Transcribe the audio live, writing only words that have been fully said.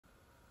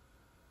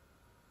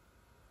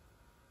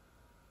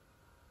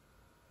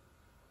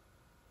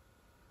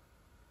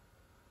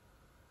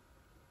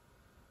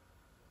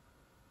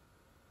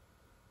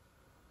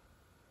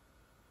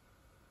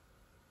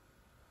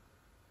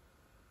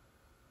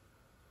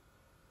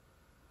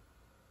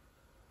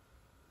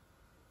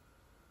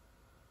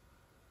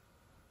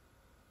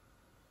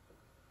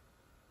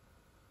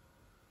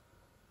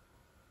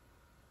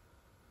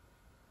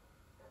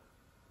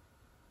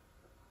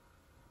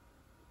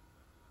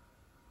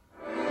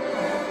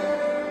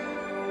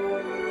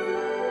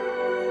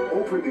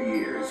Over the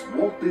years,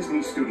 Walt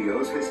Disney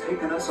Studios has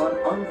taken us on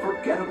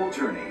unforgettable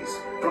journeys,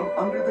 from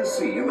Under the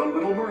Sea in The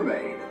Little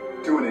Mermaid,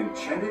 to an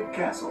enchanted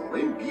castle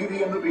in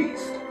Beauty and the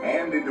Beast,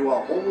 and into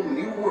a whole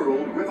new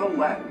world with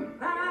Aladdin.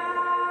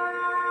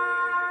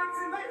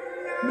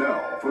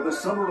 Now, for the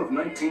summer of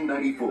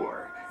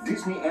 1994,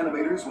 Disney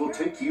animators will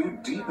take you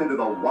deep into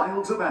the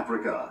wilds of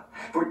Africa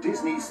for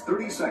Disney's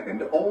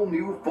 32nd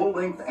all-new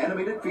full-length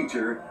animated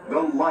feature, The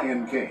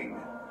Lion King.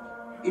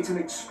 It's an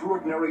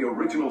extraordinary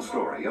original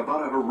story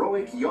about a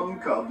heroic young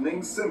cub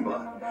named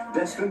Simba,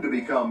 destined to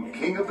become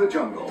king of the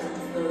jungle.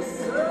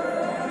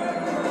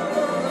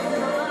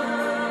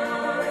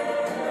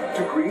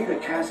 To create a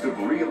cast of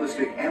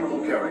realistic animal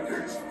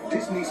characters,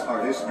 Disney's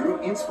artists drew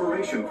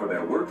inspiration for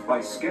their work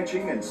by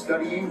sketching and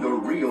studying the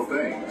real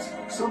things.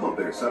 Some of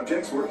their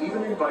subjects were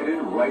even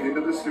invited right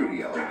into the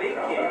studio.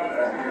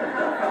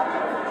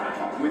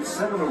 With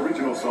 7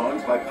 original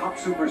songs by pop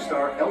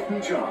superstar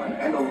Elton John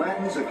and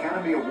Aladdin's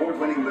Academy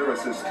Award-winning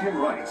lyricist Tim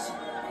Rice,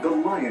 The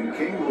Lion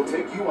King will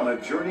take you on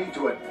a journey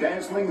to a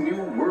dazzling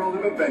new world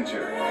of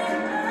adventure.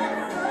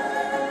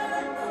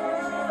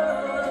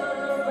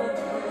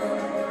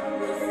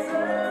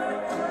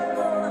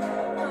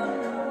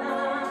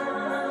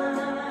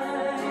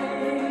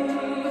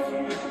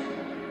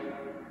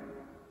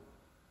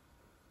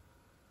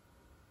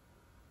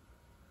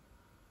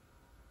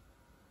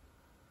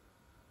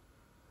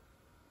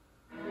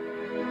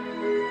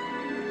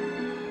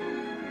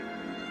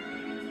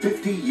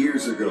 50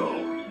 years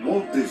ago,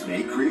 Walt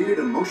Disney created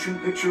a motion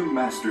picture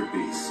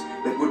masterpiece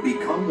that would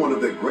become one of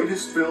the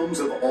greatest films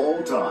of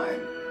all time,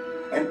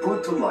 and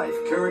brought to life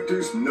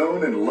characters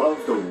known and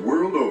loved the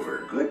world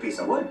over. Good piece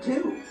of wood,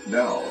 too.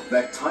 Now,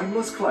 that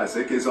timeless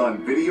classic is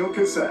on video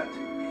cassette.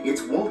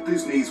 It's Walt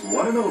Disney's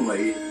one and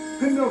only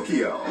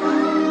Pinocchio.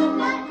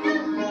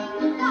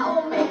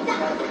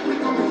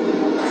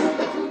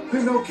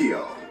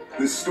 Pinocchio,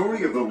 the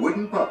story of the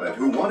wooden puppet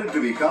who wanted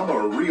to become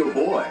a real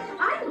boy.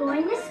 I'm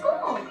going to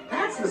school.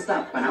 That's the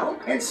stuff, Pinocchio.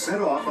 And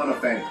set off on a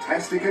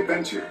fantastic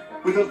adventure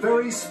with a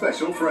very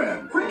special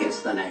friend.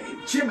 Cricket's the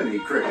name. Jiminy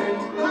Cricket.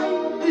 And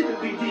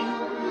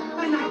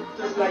I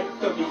just like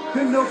to be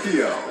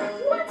Pinocchio.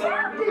 What's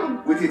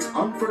happened? With its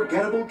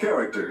unforgettable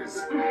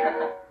characters.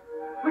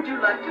 Would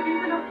you like to be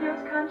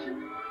Pinocchio's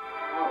conscience?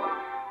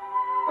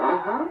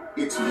 Uh-huh.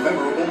 Its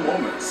memorable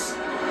moments.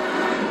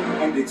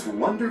 And its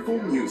wonderful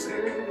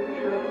music.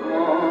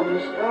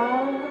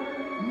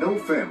 No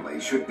family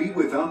should be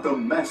without the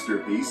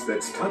masterpiece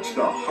that's touched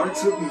the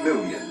hearts of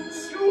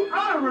millions. You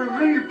are a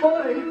real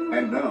boy.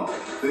 And now,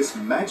 this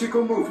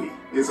magical movie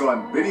is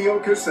on video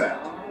cassette.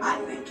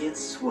 I think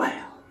it's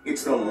swell.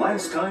 It's the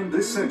last time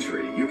this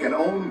century you can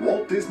own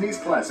Walt Disney's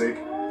classic,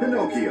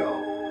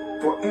 Pinocchio,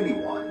 for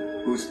anyone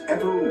who's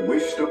ever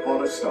wished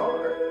upon a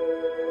star.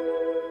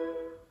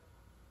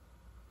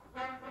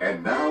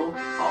 And now,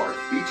 our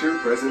feature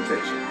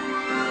presentation.